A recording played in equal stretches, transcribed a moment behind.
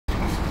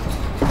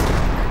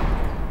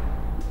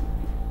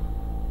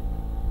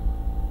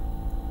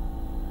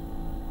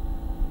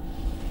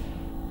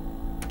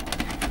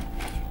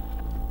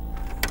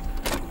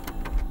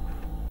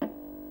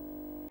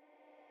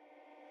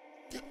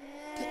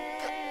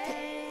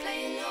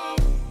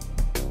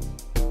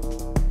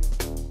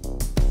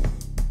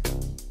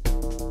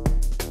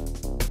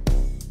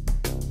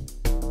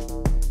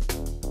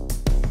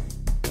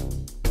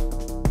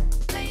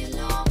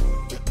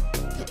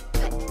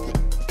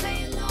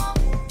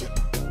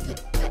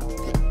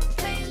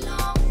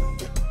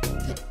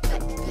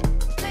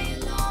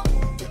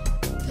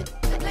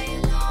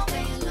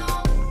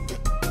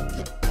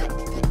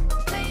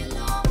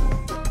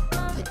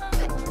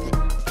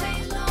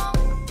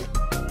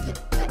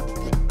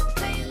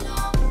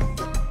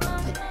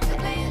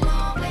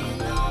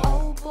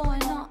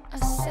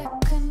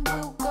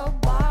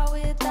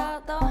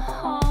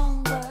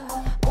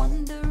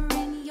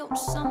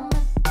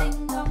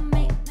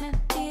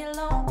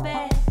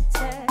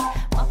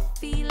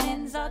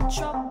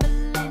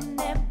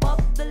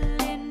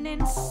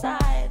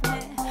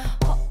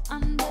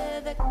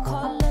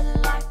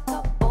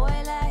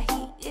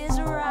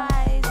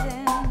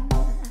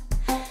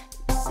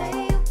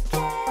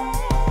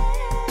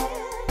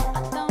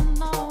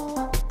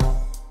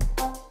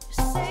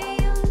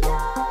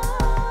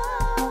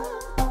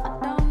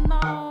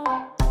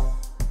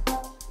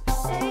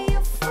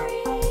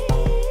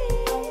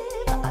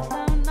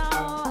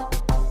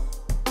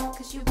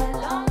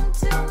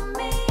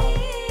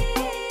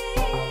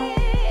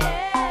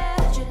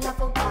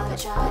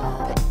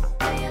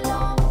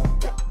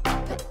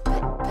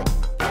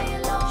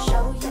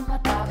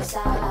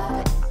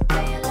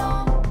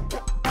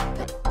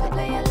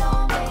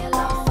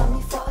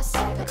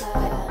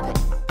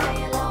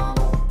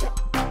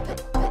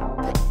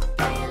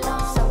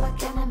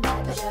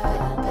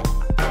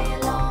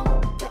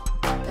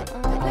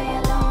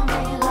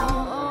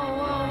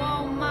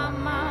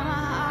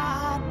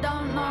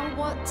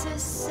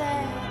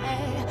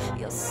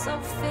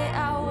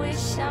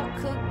wish I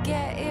could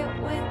get it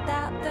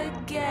without the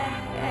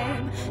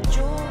game.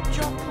 Jaw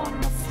drop on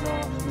the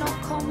floor,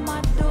 knock on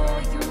my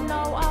door, you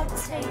know I'll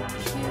take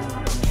you.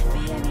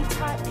 Be any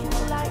type you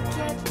like,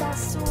 yeah,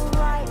 that's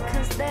alright,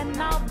 cause then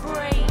I'll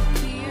break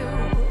you.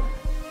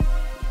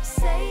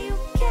 Say you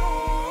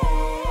care,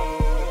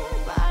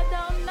 but I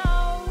don't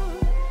know.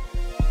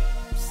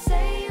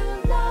 Say you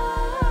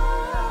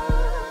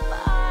love,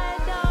 but I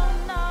don't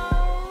know.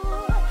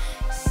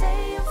 Say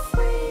you're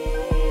free,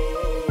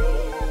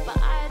 but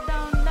I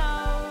don't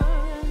know.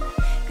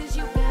 Cause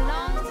you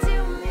belong to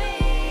me.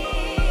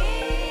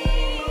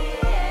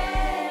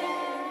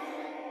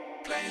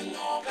 Play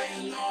along.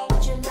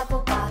 Would you love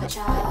about a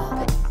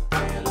child?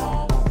 Play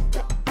along.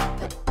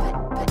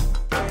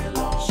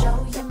 Show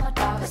you my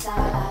dark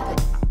side.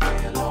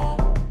 Play along.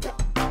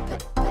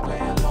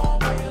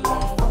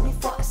 Only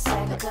for a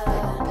second.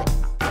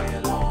 Play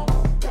along.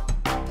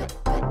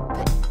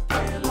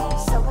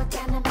 So I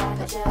can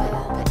imagine.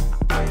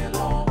 Play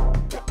along.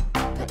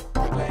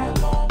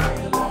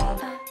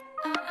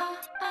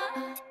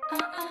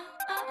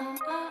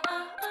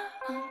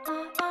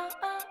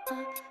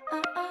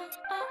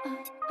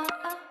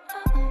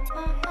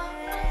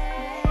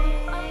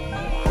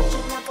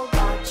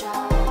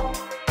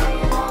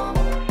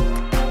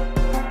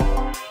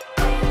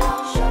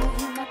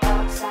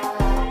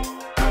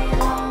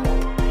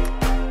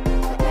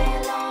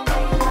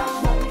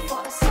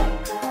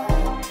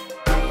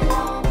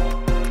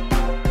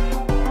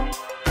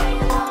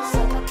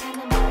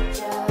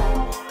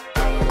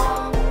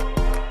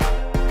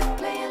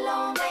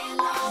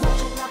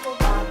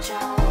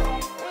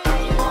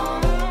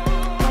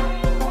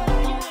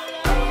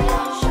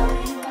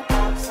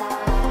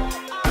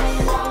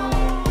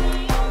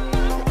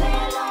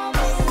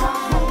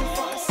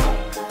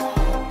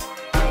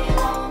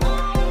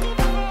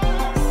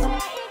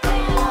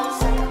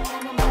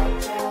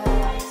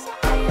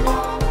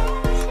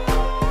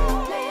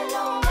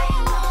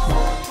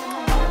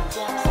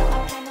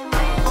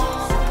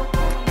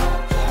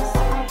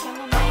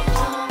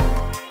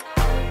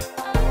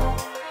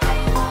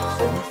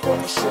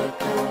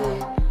 Shake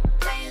it.